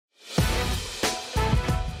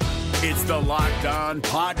It's the Locked On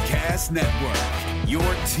Podcast Network, your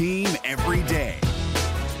team every day.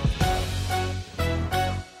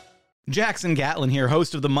 Jackson Gatlin here,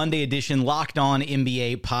 host of the Monday edition Locked On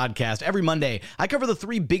NBA podcast. Every Monday, I cover the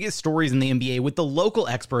three biggest stories in the NBA with the local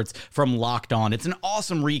experts from Locked On. It's an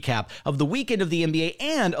awesome recap of the weekend of the NBA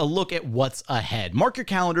and a look at what's ahead. Mark your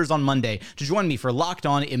calendars on Monday to join me for Locked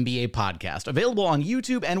On NBA podcast, available on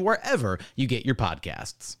YouTube and wherever you get your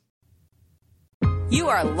podcasts. You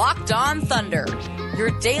are Locked On Thunder,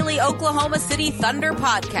 your daily Oklahoma City Thunder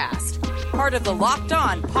podcast. Part of the Locked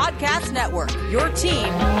On Podcast Network, your team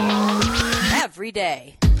every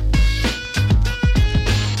day.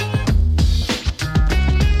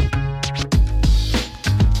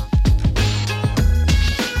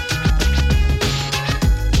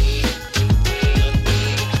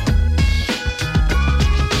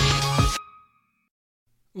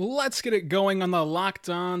 Let's get it going on the Locked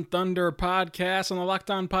On Thunder podcast on the Locked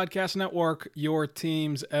On Podcast Network, your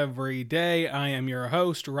teams every day. I am your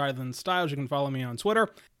host, Rylan Stiles. You can follow me on Twitter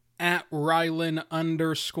at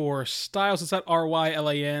Rylan_Stiles. It's at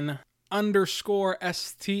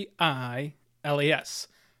RYLAN_STILES.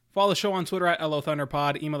 Follow the show on Twitter at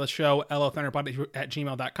LOThunderPod. Email the show,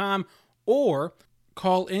 LOThunderPod@gmail.com, or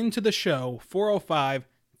call into the show,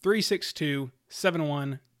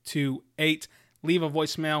 405-362-7128. Leave a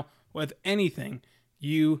voicemail with anything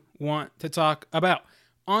you want to talk about.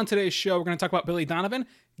 On today's show, we're going to talk about Billy Donovan,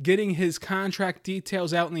 getting his contract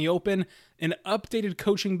details out in the open, an updated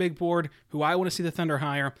coaching big board, who I want to see the Thunder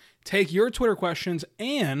hire, take your Twitter questions,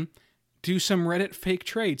 and do some Reddit fake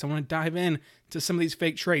trades. I want to dive in to some of these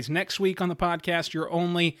fake trades. Next week on the podcast, your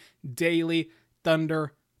only daily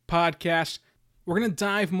Thunder podcast, we're going to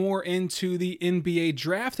dive more into the NBA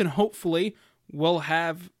draft, and hopefully we'll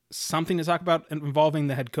have something to talk about involving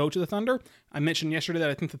the head coach of the Thunder. I mentioned yesterday that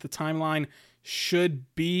I think that the timeline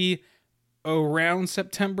should be around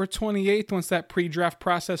September 28th once that pre-draft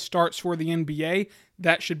process starts for the NBA.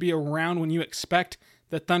 That should be around when you expect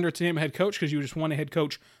the Thunder to name a head coach, because you just want a head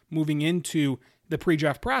coach moving into the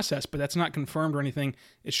pre-draft process, but that's not confirmed or anything.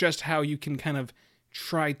 It's just how you can kind of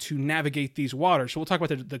try to navigate these waters. So we'll talk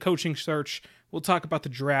about the coaching search. We'll talk about the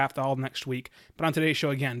draft all next week. But on today's show,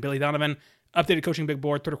 again, Billy Donovan, updated coaching big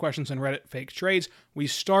board, Twitter questions, and Reddit fake trades. We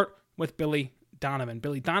start with Billy Donovan.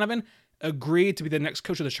 Billy Donovan agreed to be the next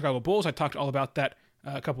coach of the Chicago Bulls. I talked all about that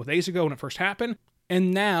a couple of days ago when it first happened.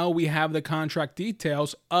 And now we have the contract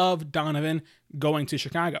details of Donovan going to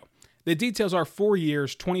Chicago. The details are 4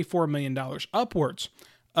 years, $24 million, upwards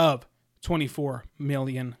of $24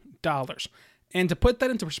 million. And to put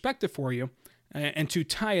that into perspective for you, and to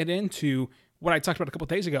tie it into what I talked about a couple of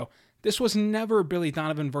days ago, this was never Billy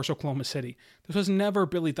Donovan versus Oklahoma City. This was never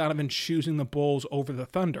Billy Donovan choosing the Bulls over the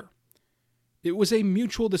Thunder. It was a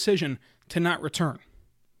mutual decision to not return.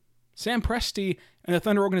 Sam Presti and the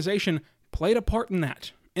Thunder organization played a part in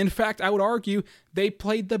that. In fact, I would argue they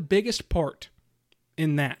played the biggest part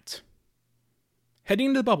in that. Heading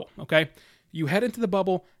into the bubble, okay? You head into the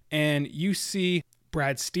bubble and you see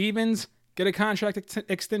Brad Stevens get a contract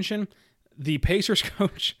extension. The Pacers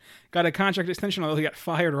coach got a contract extension, although he got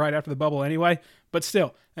fired right after the bubble anyway. But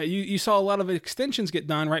still, you saw a lot of extensions get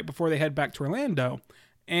done right before they head back to Orlando.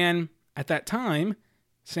 And at that time,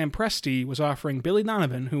 Sam Presti was offering Billy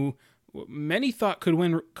Donovan, who many thought could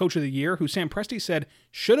win Coach of the Year, who Sam Presti said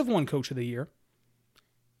should have won Coach of the Year.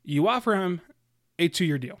 You offer him a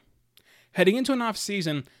 2-year deal. Heading into an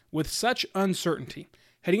offseason with such uncertainty,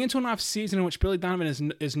 heading into an offseason in which Billy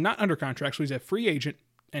Donovan is not under contract, so he's a free agent,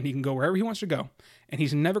 and he can go wherever he wants to go, and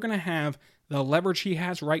he's never going to have the leverage he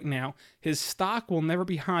has right now. His stock will never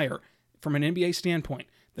be higher from an NBA standpoint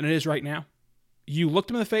than it is right now. You looked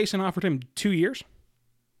him in the face and offered him 2 years.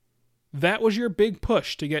 That was your big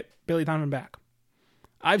push to get Billy Donovan back.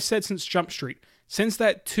 I've said since Jump Street, since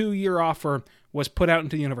that 2-year offer was put out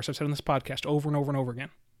into the universe, I've said on this podcast over and over and over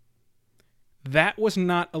again, that was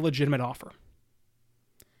not a legitimate offer.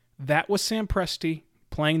 That was Sam Presti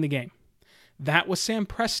playing the game. That was Sam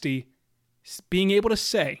Presti being able to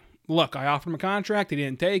say, look, I offered him a contract, he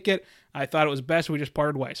didn't take it, I thought it was best we just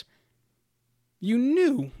parted ways. You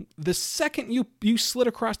knew the second you slid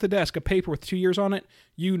across the desk a paper with 2 years on it,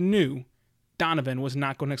 you knew Donovan was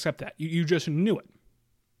not going to accept that. You just knew it.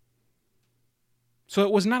 So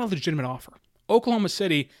it was not a legitimate offer. Oklahoma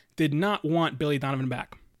City did not want Billy Donovan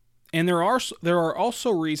back. And there are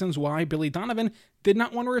also reasons why Billy Donovan did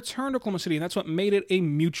not want to return to Oklahoma City, and that's what made it a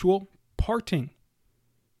mutual parting.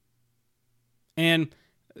 And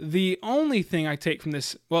the only thing I take from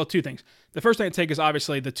this, well, two things. The first thing I take is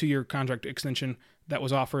obviously the 2-year contract extension that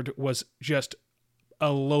was offered was just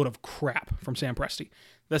a load of crap from Sam Presti.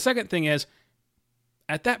 The second thing is,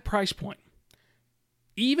 at that price point,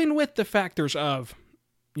 even with the factors of,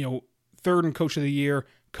 third in coach of the year,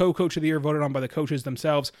 co-coach of the year voted on by the coaches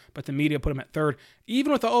themselves, but the media put him at third,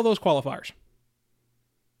 even with all those qualifiers,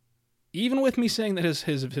 even with me saying that his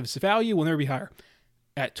value will never be higher,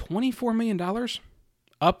 at $24 million,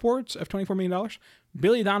 upwards of $24 million,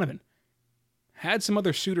 Billy Donovan had some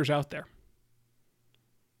other suitors out there.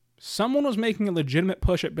 Someone was making a legitimate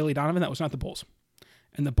push at Billy Donovan that was not the Bulls.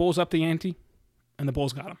 And the Bulls upped the ante, and the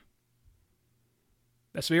Bulls got him.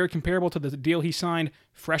 That's very comparable to the deal he signed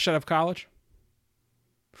fresh out of college,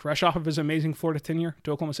 fresh off of his amazing Florida tenure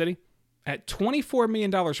to Oklahoma City. At $24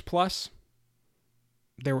 million plus,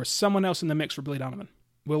 there was someone else in the mix for Billy Donovan.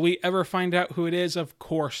 Will we ever find out who it is? Of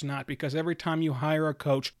course not, because every time you hire a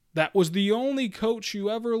coach, that was the only coach you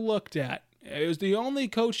ever looked at. It was the only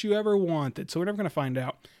coach you ever wanted. So we're never going to find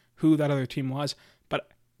out who that other team was.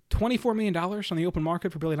 But $24 million on the open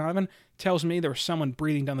market for Billy Donovan tells me there was someone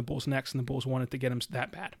breathing down the Bulls' necks, and the Bulls wanted to get him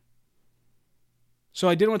that bad. So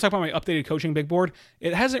I did want to talk about my updated coaching big board.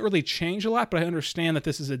 It hasn't really changed a lot, but I understand that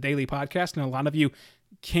this is a daily podcast, and a lot of you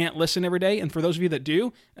can't listen every day. And for those of you that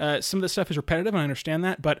do, some of the stuff is repetitive, and I understand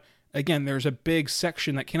that. But again, there's a big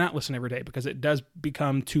section that cannot listen every day because it does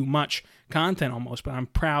become too much content almost, but I'm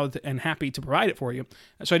proud and happy to provide it for you.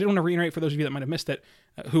 So I did want to reiterate for those of you that might have missed it,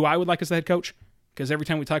 who I would like as the head coach, because every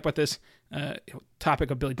time we talk about this topic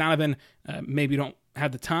of Billy Donovan, maybe you don't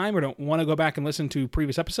have the time or don't want to go back and listen to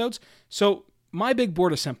previous episodes. So my big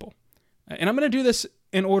board is simple. And I'm going to do this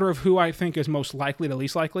in order of who I think is most likely to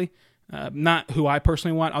least likely, not who I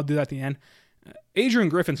personally want. I'll do that at the end. Adrian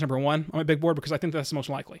Griffin's number one on my big board because I think that's the most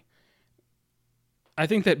likely. I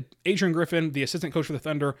think that Adrian Griffin, the assistant coach for the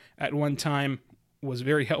Thunder at one time, was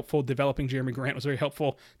very helpful developing Jeremy Grant, was very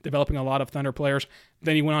helpful developing a lot of Thunder players.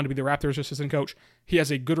 Then he went on to be the Raptors assistant coach. He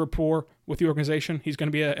has a good rapport with the organization. He's going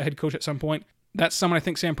to be a head coach at some point. That's someone I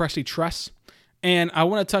think Sam Presti trusts. And I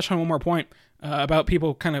want to touch on one more point about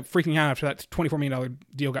people kind of freaking out after that $24 million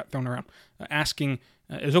deal got thrown around, asking,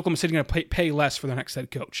 is Oklahoma City going to pay less for their next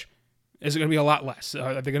head coach? Is it going to be a lot less?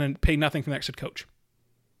 Are they going to pay nothing for the next head coach?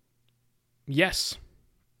 Yes.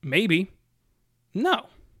 Maybe. No.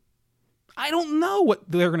 I don't know what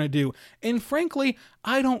they're going to do. And frankly,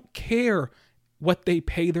 I don't care what they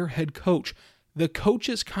pay their head coach. The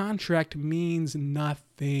coach's contract means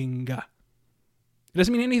nothing. It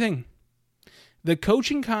doesn't mean anything. The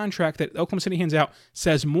coaching contract that Oklahoma City hands out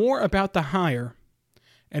says more about the hire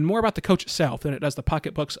and more about the coach itself than it does the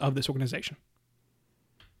pocketbooks of this organization.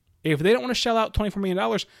 If they don't want to shell out $24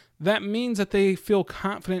 million, that means that they feel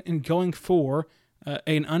confident in going for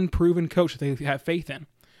an unproven coach that they have faith in,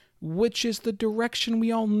 which is the direction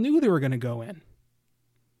we all knew they were going to go in.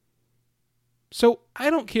 So I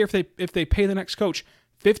don't care if they pay the next coach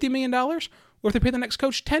 $50 million, or if they pay the next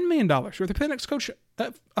coach $10 million, or if they pay the next coach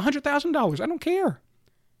 $100,000. I don't care.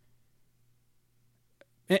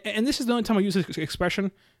 And this is the only time I use this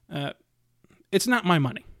expression. It's not my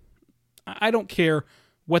money. I don't care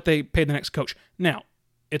what they pay the next coach. Now,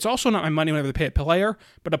 it's also not my money whenever they pay a player,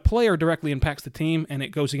 but a player directly impacts the team, and it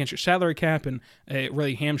goes against your salary cap, and it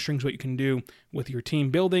really hamstrings what you can do with your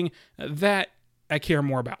team building. That I care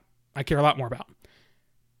more about. I care a lot more about.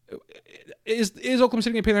 Is Oklahoma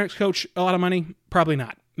City going to pay their next coach a lot of money? Probably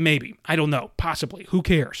not. Maybe. I don't know. Possibly. Who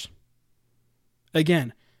cares?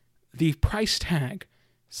 Again, the price tag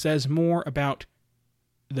says more about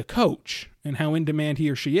the coach and how in demand he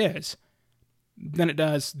or she is than it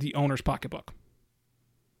does the owner's pocketbook.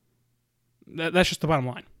 That's just the bottom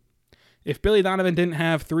line. If Billy Donovan didn't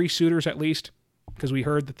have three suitors at least, because we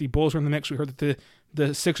heard that the Bulls were in the mix, we heard that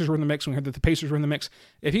the Sixers were in the mix, we heard that the Pacers were in the mix.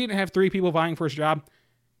 If he didn't have three people vying for his job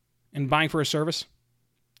and buying for his service,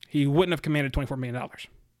 he wouldn't have commanded $24 million.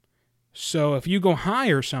 So if you go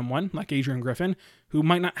hire someone like Adrian Griffin, who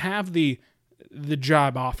might not have the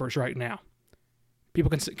job offers right now, people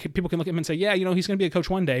can look at him and say, yeah, he's going to be a coach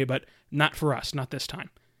one day, but not for us, not this time.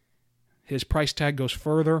 His price tag goes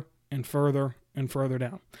further and further and further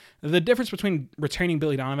down. The difference between retaining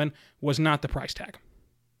Billy Donovan was not the price tag.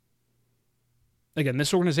 Again,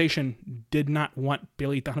 this organization did not want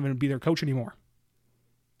Billy Donovan to be their coach anymore.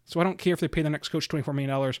 So I don't care if they pay the next coach $24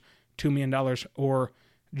 million, $2 million, or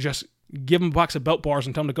just give him a box of Belt Bars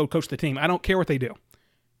and tell him to go coach the team. I don't care what they do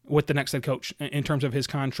with the next head coach in terms of his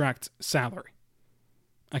contract salary.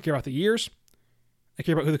 I care about the years. I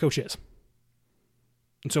care about who the coach is.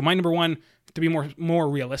 And so my number one, to be more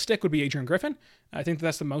realistic, would be Adrian Griffin. I think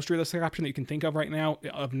that's the most realistic option that you can think of right now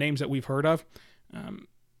of names that we've heard of.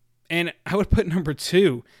 And I would put number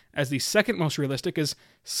two as the second most realistic is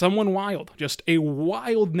someone wild, just a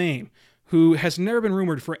wild name who has never been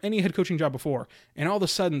rumored for any head coaching job before. And all of a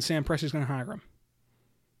sudden, Sam Presti is going to hire him.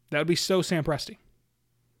 That would be so Sam Presti.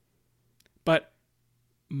 But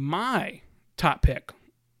my top pick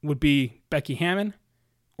would be Becky Hammon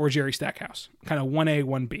or Jerry Stackhouse. Kind of 1A,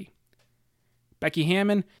 1B. Becky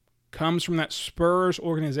Hammon comes from that Spurs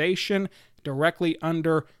organization directly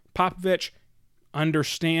under Popovich,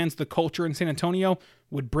 understands the culture in San Antonio,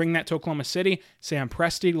 would bring that to Oklahoma City. Sam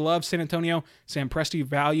Presti loves San Antonio. Sam Presti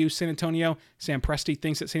values San Antonio. Sam Presti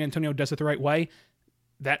thinks that San Antonio does it the right way.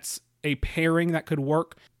 That's a pairing that could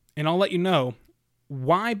work. And I'll let you know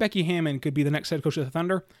why Becky Hammon could be the next head coach of the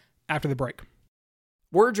Thunder after the break.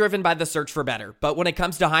 We're driven by the search for better, but when it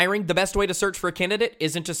comes to hiring, the best way to search for a candidate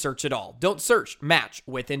isn't to search at all. Don't search, match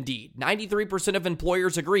with Indeed. 93% of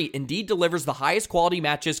employers agree Indeed delivers the highest quality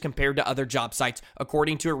matches compared to other job sites,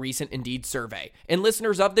 according to a recent Indeed survey. And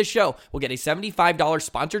listeners of this show will get a $75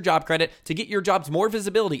 sponsored job credit to get your jobs more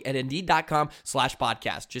visibility at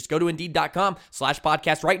Indeed.com/podcast. Just go to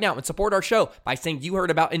Indeed.com/podcast right now and support our show by saying you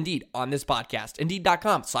heard about Indeed on this podcast.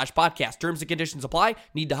 Indeed.com/podcast. Terms and conditions apply.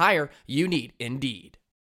 Need to hire? You need Indeed.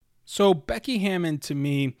 So Becky Hammon, to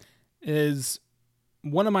me, is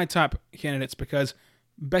one of my top candidates because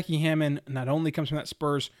Becky Hammon not only comes from that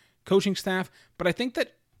Spurs coaching staff, but I think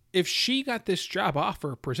that if she got this job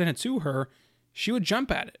offer presented to her, she would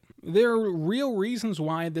jump at it. There are real reasons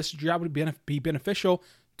why this job would be beneficial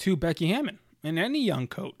to Becky Hammon and any young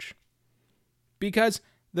coach. Because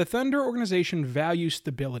the Thunder organization values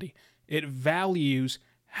stability. It values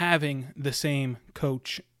having the same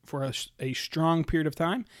coach for a strong period of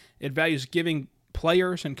time. It values giving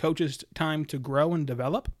players and coaches time to grow and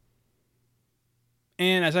develop.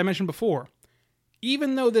 And as I mentioned before,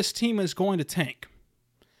 even though this team is going to tank,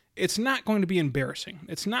 it's not going to be embarrassing.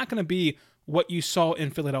 It's not going to be what you saw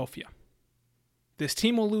in Philadelphia. This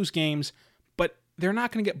team will lose games, but they're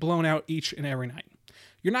not going to get blown out each and every night.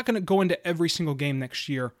 You're not going to go into every single game next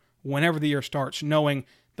year, whenever the year starts, knowing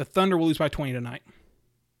the Thunder will lose by 20 tonight.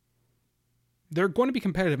 They're going to be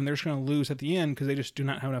competitive, and they're just going to lose at the end because they just do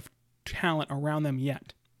not have enough talent around them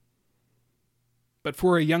yet. But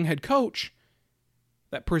for a young head coach,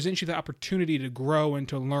 that presents you the opportunity to grow and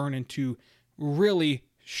to learn and to really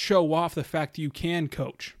show off the fact that you can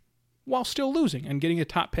coach while still losing and getting a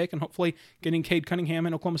top pick and hopefully getting Cade Cunningham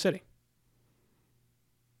in Oklahoma City.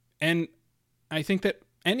 And I think that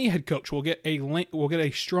any head coach will get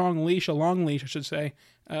a strong leash, a long leash, I should say,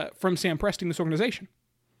 from Sam Presti in this organization,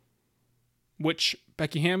 which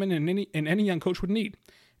Becky Hammon and any young coach would need.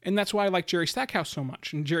 And that's why I like Jerry Stackhouse so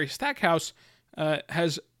much. And Jerry Stackhouse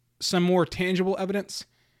has some more tangible evidence.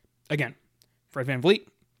 Again, Fred VanVleet,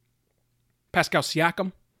 Pascal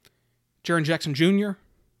Siakam, Jaren Jackson Jr.,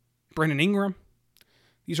 Brandon Ingram.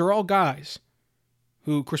 These are all guys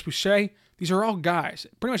who, Chris Boucher, these are all guys.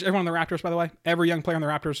 Pretty much everyone on the Raptors, by the way, every young player on the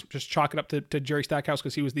Raptors, just chalk it up to Jerry Stackhouse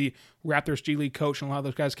because he was the Raptors G League coach, and a lot of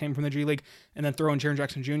those guys came from the G League. And then throw in Jaren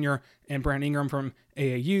Jackson Jr. and Brandon Ingram from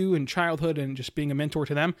AAU and childhood and just being a mentor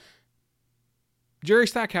to them. Jerry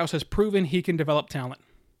Stackhouse has proven he can develop talent.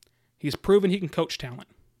 He's proven he can coach talent.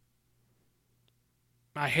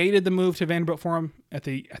 I hated the move to Vanderbilt for him at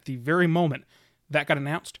the very moment that got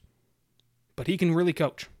announced, but he can really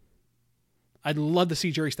coach. I'd love to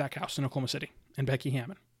see Jerry Stackhouse in Oklahoma City and Becky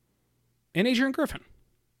Hammon and Adrian Griffin.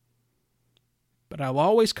 But I'll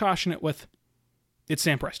always caution it with, it's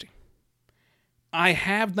Sam Presti. I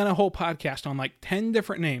have done a whole podcast on like 10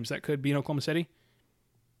 different names that could be in Oklahoma City.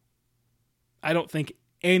 I don't think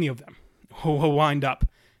any of them will wind up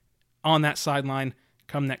on that sideline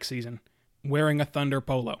come next season wearing a Thunder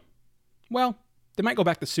polo. Well, they might go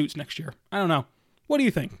back to suits next year. I don't know. What do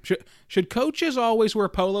you think? Should coaches always wear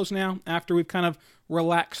polos now after we've kind of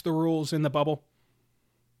relaxed the rules in the bubble?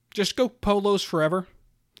 Just go polos forever?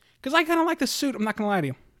 Because I kind of like the suit. I'm not going to lie to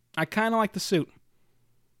you. I kind of like the suit.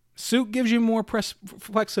 Suit gives you more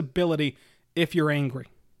flexibility if you're angry.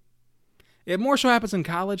 It more so happens in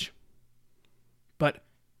college. But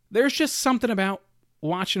there's just something about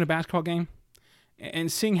watching a basketball game and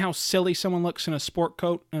seeing how silly someone looks in a sport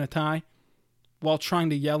coat and a tie while trying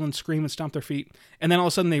to yell and scream and stomp their feet. And then all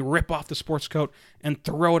of a sudden they rip off the sports coat and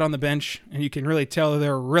throw it on the bench. And you can really tell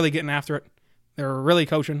they're really getting after it. They're really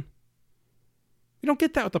coaching. You don't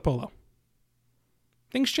get that with the polo.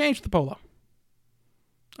 Things change with the polo.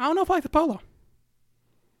 I don't know if I like the polo.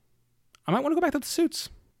 I might want to go back to the suits.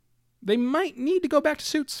 They might need to go back to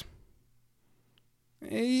suits.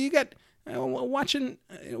 You got watching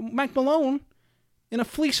Mike Malone in a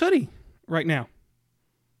fleece hoodie right now,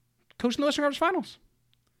 coaching the Western Conference Finals.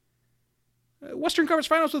 Western Conference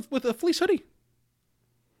Finals with a fleece hoodie.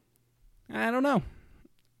 I don't know.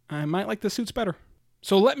 I might like the suits better.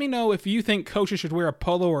 So let me know if you think coaches should wear a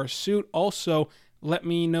polo or a suit. Also, Let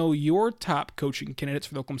me know your top coaching candidates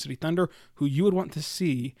for the Oklahoma City Thunder who you would want to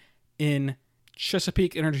see in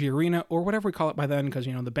Chesapeake Energy Arena, or whatever we call it by then, because,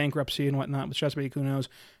 you know, the bankruptcy and whatnot with Chesapeake, who knows,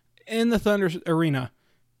 in the Thunder's arena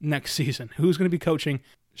next season. Who's going to be coaching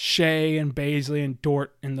Shea and Baisley and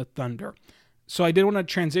Dort in the Thunder? So I did want to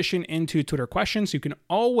transition into Twitter questions. You can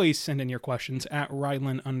always send in your questions at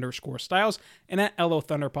Ryland_Styles and at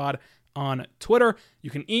LOThunderPod on Twitter. You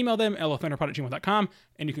can email them, lothunderpod@gmail.com,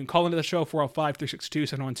 and you can call into the show,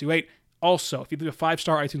 405-362-7128. Also, if you leave a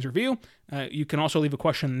 5-star iTunes review, you can also leave a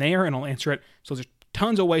question there, and I'll answer it. So there's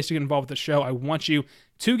tons of ways to get involved with the show. I want you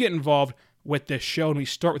to get involved with this show, and we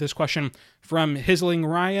start with this question from Hisling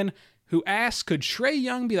Ryan, who asks, could Trae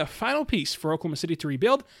Young be the final piece for Oklahoma City to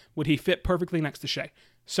rebuild? Would he fit perfectly next to Shea?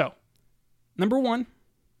 So, number one,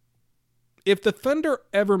 if the Thunder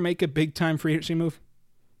ever make a big-time free agency move,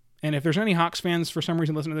 and if there's any Hawks fans for some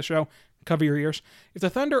reason listening to the show, cover your ears. If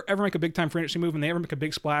the Thunder ever make a big-time free agency move and they ever make a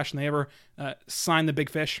big splash and they ever sign the big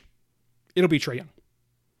fish, it'll be Trae Young.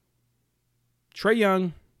 Trae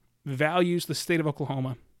Young values the state of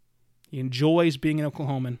Oklahoma. He enjoys being an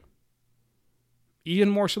Oklahoman, even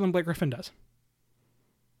more so than Blake Griffin does.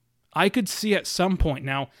 I could see at some point,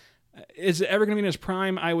 now, is it ever going to be in his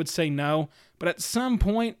prime? I would say no, but at some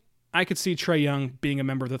point, I could see Trae Young being a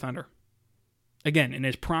member of the Thunder. Again, in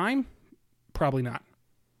his prime, probably not.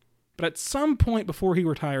 But at some point before he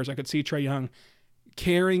retires, I could see Trae Young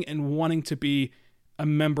caring and wanting to be a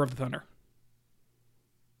member of the Thunder.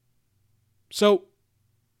 So,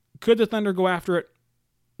 could the Thunder go after it?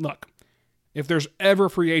 Look, if there's ever a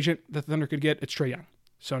free agent that the Thunder could get, it's Trae Young.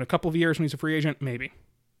 So in a couple of years when he's a free agent, maybe.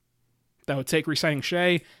 That would take re-signing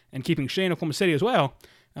Shea and keeping Shea in Oklahoma City as well.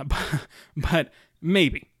 But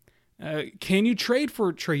maybe. Can you trade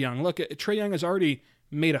for Trae Young? Look, Trae Young has already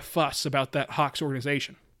made a fuss about that Hawks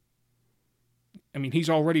organization. I mean, he's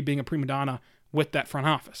already being a prima donna with that front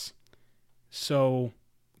office. So,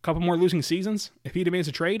 a couple more losing seasons, if he demands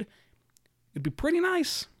a trade, it'd be pretty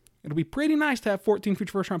nice. It'll be pretty nice to have 14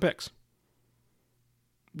 future first-round picks.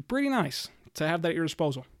 It'd be pretty nice to have that at your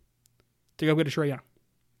disposal to go get a Trae Young.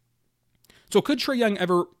 So, could Trae Young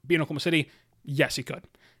ever be in Oklahoma City? Yes, he could.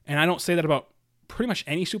 And I don't say that about pretty much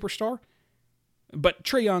any superstar. But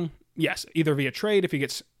Trae Young, yes, either via trade, if he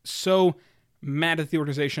gets so mad at the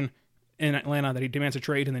organization in Atlanta that he demands a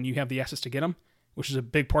trade and then you have the assets to get him, which is a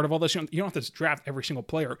big part of all this. You don't have to draft every single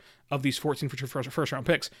player of these 14 future first-round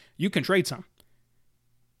picks. You can trade some.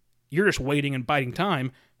 You're just waiting and biding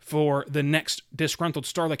time for the next disgruntled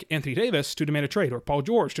star like Anthony Davis to demand a trade, or Paul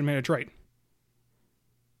George to demand a trade.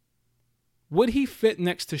 Would he fit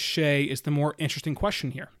next to Shea is the more interesting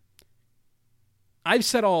question here. I've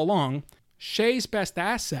said all along, Shea's best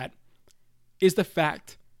asset is the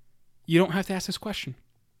fact you don't have to ask this question.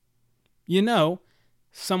 You know,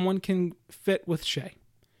 someone can fit with Shea.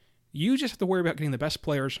 You just have to worry about getting the best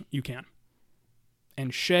players you can.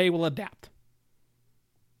 And Shea will adapt.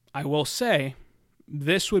 I will say,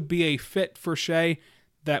 this would be a fit for Shea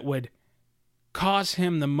that would cause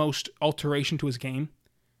him the most alteration to his game.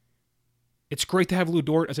 It's great to have Lou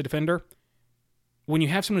Dort as a defender. When you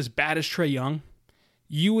have someone as bad as Trae Young,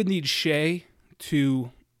 you would need Shea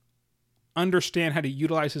to understand how to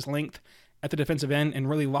utilize his length at the defensive end and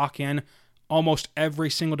really lock in almost every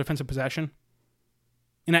single defensive possession.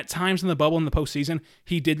 And at times in the bubble in the postseason,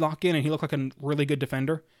 he did lock in and he looked like a really good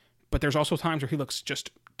defender. But there's also times where he looks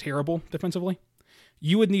just terrible defensively.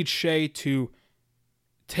 You would need Shea to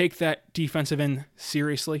take that defensive end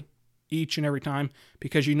seriously each and every time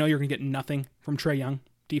because you know you're going to get nothing from Trae Young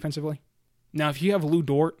defensively. Now, if you have Lou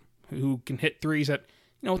Dort, who can hit threes at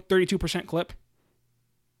 32% clip,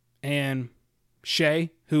 and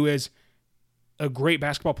Shea, who is a great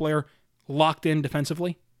basketball player, locked in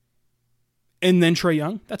defensively, and then Trae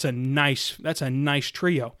Young, that's a nice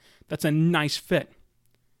trio. That's a nice fit.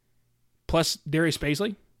 Plus Darius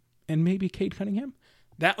Baisley and maybe Cade Cunningham.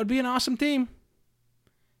 That would be an awesome team.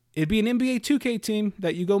 It'd be an NBA 2K team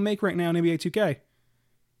that you go make right now in NBA 2K.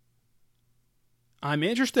 I'm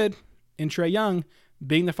interested in Trae Young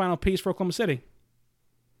being the final piece for Oklahoma City.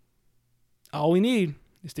 All we need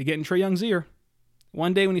is to get in Trae Young's ear.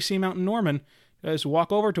 One day when you see him out in Norman, just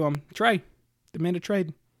walk over to him. Trae, demand a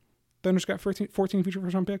trade. Thunder's got 14 future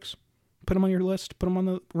first-round picks. Put them on your list. Put them on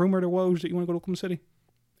the rumor to Woj that you want to go to Oklahoma City.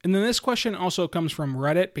 And then this question also comes from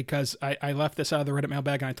Reddit because I left this out of the Reddit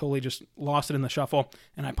mailbag and I totally just lost it in the shuffle.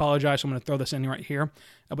 And I apologize, so I'm going to throw this in right here.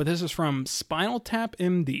 But this is from Spinal Tap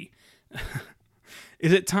MD.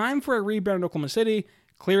 Is it time for a rebrand in Oklahoma City?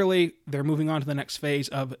 Clearly, they're moving on to the next phase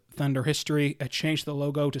of Thunder history. A change to the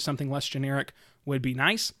logo to something less generic would be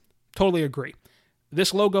nice. Totally agree.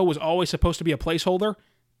 This logo was always supposed to be a placeholder.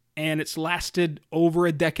 and it's lasted over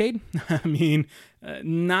a decade. I mean,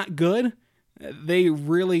 not good. They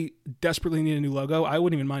really desperately need a new logo. I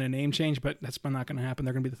wouldn't even mind a name change, but that's not going to happen.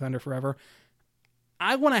 They're going to be the Thunder forever.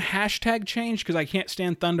 I want a hashtag change because I can't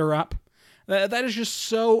stand Thunder Up. That is just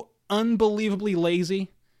so unbelievably lazy.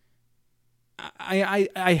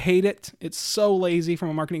 I hate it. It's so lazy from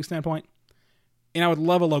a marketing standpoint. And I would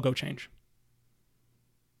love a logo change.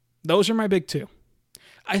 Those are my big two.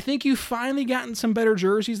 I think you've finally gotten some better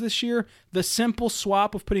jerseys this year. The simple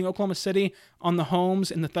swap of putting Oklahoma City on the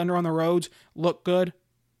homes and the Thunder on the roads look good.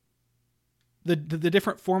 The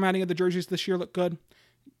different formatting of the jerseys this year look good.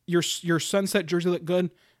 Your sunset jersey looked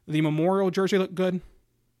good. The memorial jersey looked good.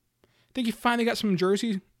 I think you finally got some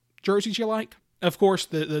jerseys you like. Of course,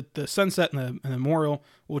 the sunset and the memorial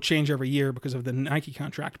will change every year because of the Nike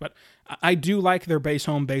contract, but I do like their base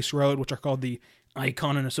home, base road, which are called the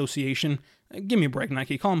Icon and Association. Give me a break,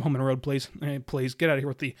 Nike. Call them home and road, please. Please, get out of here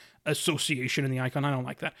with the association and the icon. I don't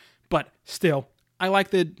like that. But still, I like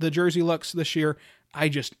the jersey looks this year.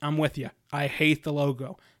 I'm with you. I hate the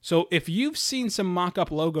logo. So if you've seen some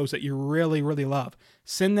mock-up logos that you really, really love,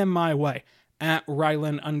 send them my way at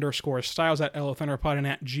Rylan_Styles at LOThunderPod and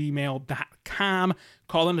at gmail.com.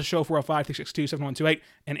 Call in the show 405-362-7128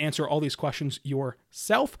 and answer all these questions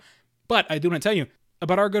yourself. But I do want to tell you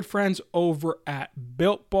about our good friends over at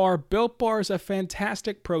Built Bar. Built Bar is a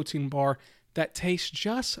fantastic protein bar that tastes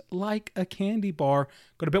just like a candy bar.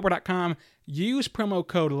 Go to BuiltBar.com, use promo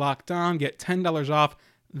code LOCKEDON, get $10 off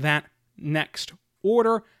that next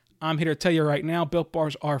order. I'm here to tell you right now, Built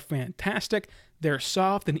Bars are fantastic. They're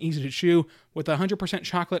soft and easy to chew with 100%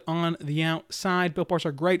 chocolate on the outside. Built Bars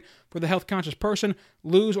are great for the health-conscious person.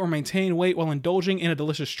 Lose or maintain weight while indulging in a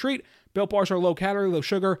delicious treat. Built Bars are low-calorie,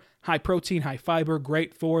 low-sugar, high-protein, high-fiber,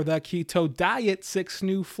 great for the keto diet. 6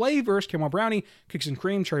 new flavors: caramel brownie, cookies and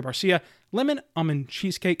cream, cherry barcia, lemon, almond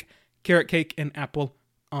cheesecake, carrot cake, and apple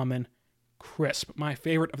almond crisp. My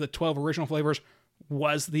favorite of the 12 original flavors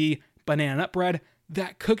was the banana nut bread.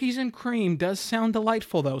 That cookies and cream does sound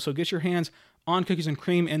delightful, though, so get your hands on cookies and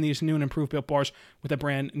cream and these new and improved Built Bars with a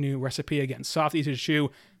brand new recipe. Again, soft, easy to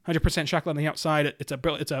chew, 100% chocolate on the outside. It's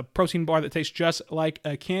a protein bar that tastes just like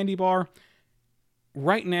a candy bar.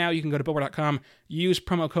 Right now, you can go to BuiltBar.com, use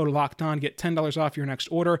promo code LOCKEDON, get $10 off your next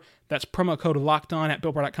order. That's promo code LOCKEDON at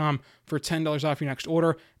BuiltBar.com for $10 off your next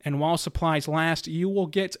order. And while supplies last, you will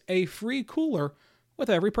get a free cooler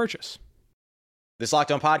with every purchase. This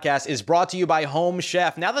Locked On podcast is brought to you by Home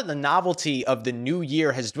Chef. Now that the novelty of the new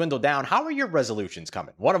year has dwindled down, how are your resolutions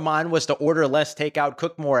coming? One of mine was to order less takeout,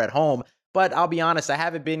 cook more at home, but I'll be honest, I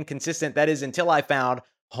haven't been consistent. That is until I found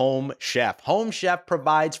Home Chef. Home Chef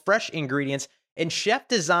provides fresh ingredients and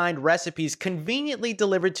chef-designed recipes conveniently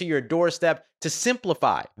delivered to your doorstep to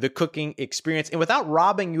simplify the cooking experience and without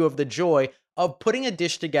robbing you of the joy of putting a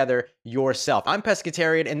dish together yourself. I'm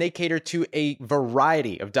pescatarian and they cater to a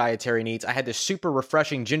variety of dietary needs. I had this super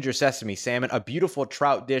refreshing ginger sesame salmon, a beautiful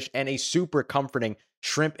trout dish, and a super comforting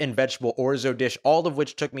shrimp and vegetable orzo dish, all of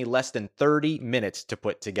which took me less than 30 minutes to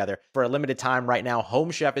put together. For a limited time right now,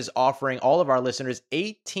 Home Chef is offering all of our listeners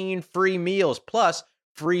 18 free meals plus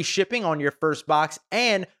free shipping on your first box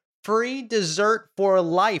and free dessert for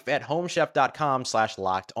life at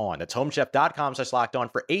homechef.com/lockedon. That's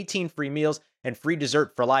homechef.com/lockedon for 18 free meals and free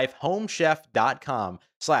dessert for life.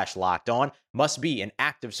 Homechef.com/lockedon. Must be an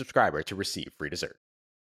active subscriber to receive free dessert.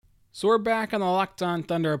 So we're back on the Locked On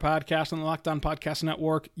Thunder podcast on the Locked On Podcast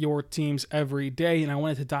Network, your teams every day. And I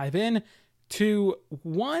wanted to dive in to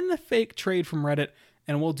one fake trade from Reddit,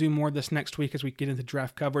 and we'll do more of this next week as we get into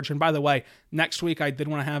draft coverage. And by the way, next week I did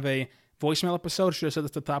want to have a voicemail episode. Should have said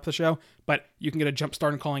this at the top of the show, but you can get a jump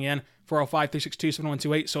start in calling in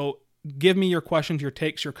 405-362-7128. So give me your questions, your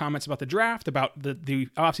takes, your comments about the draft, about the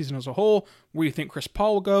offseason as a whole, where you think Chris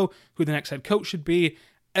Paul will go, who the next head coach should be,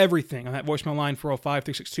 everything on that voicemail line,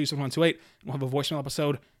 405-362-7128. We'll have a voicemail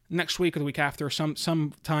episode next week or the week after,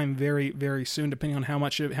 sometime very, very soon, depending on how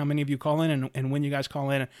many of you call in and when you guys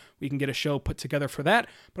call in. We can get a show put together for that.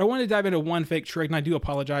 But I wanted to dive into one fake trade, and I do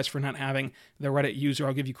apologize for not having the Reddit user.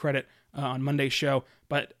 I'll give you credit on Monday's show,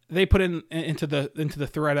 but they put into the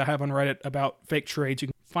thread I have on Reddit about fake trades. You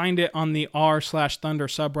can find it on the r/Thunder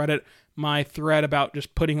subreddit, my thread about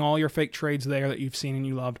just putting all your fake trades there that you've seen and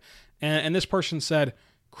you loved. And this person said,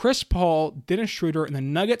 Chris Paul, Dennis Schroeder, and the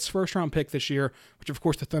Nuggets first-round pick this year, which of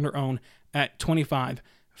course the Thunder own at 25,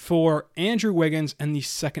 for Andrew Wiggins and the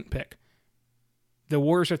second pick. The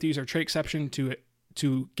Warriors have to use their trade exception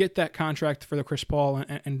to get that contract for the Chris Paul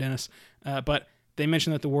and Dennis, but they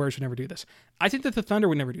mentioned that the Warriors would never do this. I think that the Thunder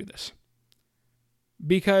would never do this.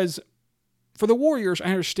 Because for the Warriors, I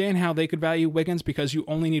understand how they could value Wiggins because you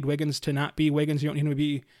only need Wiggins to not be Wiggins. You don't need him to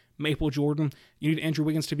be Maple Jordan. You need Andrew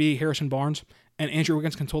Wiggins to be Harrison Barnes, and Andrew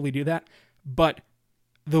Wiggins can totally do that. But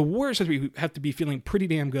the Warriors have to be feeling pretty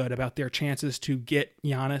damn good about their chances to get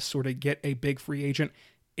Giannis or to get a big free agent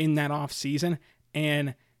in that offseason.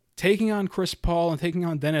 And taking on Chris Paul and taking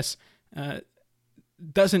on Dennis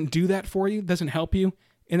doesn't do that for you, doesn't help you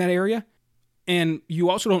in that area. And you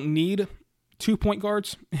also don't need 2 point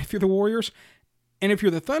guards if you're the Warriors. And if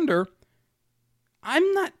you're the Thunder,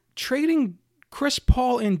 I'm not trading Chris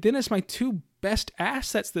Paul and Dennis, my two best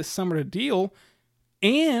assets this summer, to deal,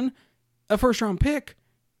 and a first-round pick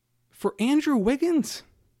for Andrew Wiggins.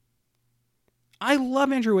 I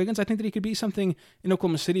love Andrew Wiggins. I think that he could be something in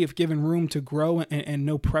Oklahoma City if given room to grow and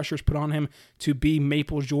no pressures put on him to be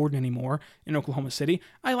Maple Jordan anymore in Oklahoma City.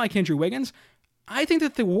 I like Andrew Wiggins. I think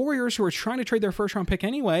that the Warriors, who are trying to trade their first-round pick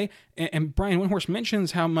anyway, and Brian Windhorst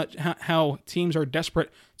mentions how teams are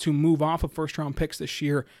desperate to move off of first-round picks this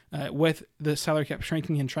year with the salary cap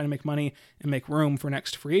shrinking and trying to make money and make room for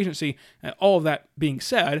next free agency. All of that being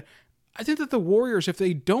said, I think that the Warriors, if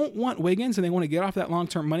they don't want Wiggins and they want to get off that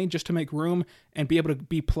long-term money just to make room and be able to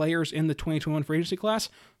be players in the 2021 free agency class,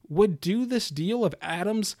 would do this deal of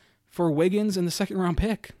Adams for Wiggins and the second-round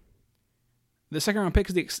pick. The second-round pick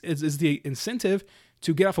is the incentive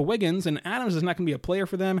to get off of Wiggins, and Adams is not going to be a player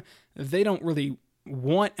for them. They don't really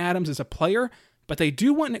want Adams as a player, but they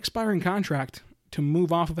do want an expiring contract to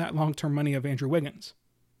move off of that long-term money of Andrew Wiggins.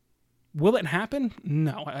 Will it happen?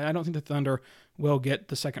 No, I don't think the Thunder will get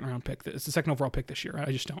the second-round pick. It's the second overall pick this year.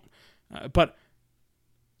 I just don't. But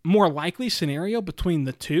more likely scenario between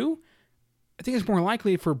the two, I think it's more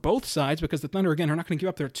likely for both sides because the Thunder, again, are not going to give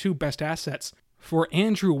up their two best assets for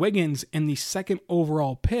Andrew Wiggins and the second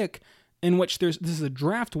overall pick, in which this is a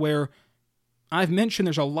draft where I've mentioned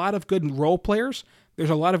there's a lot of good role players. There's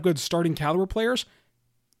a lot of good starting caliber players.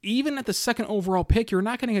 Even at the second overall pick, you're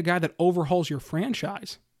not getting a guy that overhauls your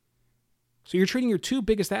franchise. So you're trading your two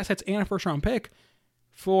biggest assets and a first-round pick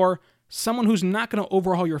for someone who's not going to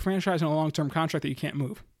overhaul your franchise in a long-term contract that you can't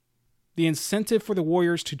move. The incentive for the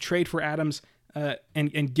Warriors to trade for Adams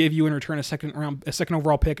and give you in return a second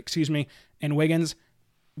overall pick, and Wiggins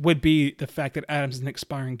would be the fact that Adams is an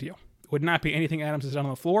expiring deal. It would not be anything Adams has done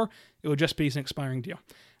on the floor. It would just be an expiring deal.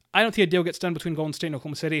 I don't think a deal gets done between Golden State and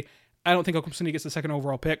Oklahoma City. I don't think Oklahoma City gets the second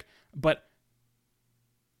overall pick, but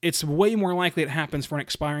it's way more likely it happens for an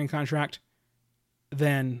expiring contract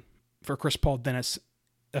than for Chris Paul, Dennis,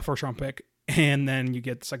 a first-round pick, and then you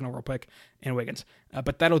get the second overall pick and Wiggins.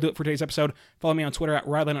 But that'll do it for today's episode. Follow me on Twitter at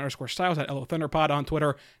Ryland_Styles, at LOThunderPod on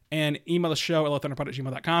Twitter, and email the show,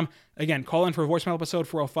 LOThunderPod@gmail.com. Again, call in for a voicemail episode,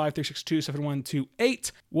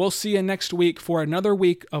 405-362-7128. We'll see you next week for another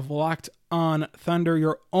week of Locked on Thunder,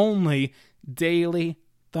 your only daily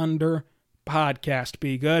Thunder podcast.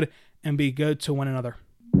 Be good, and be good to one another.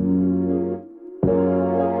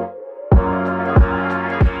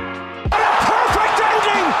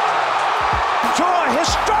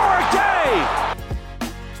 Historic day!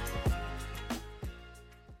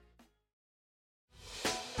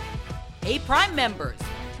 Hey, Prime members,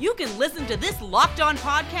 you can listen to this Locked On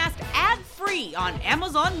podcast ad-free on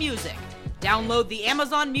Amazon Music. Download the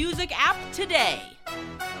Amazon Music app today.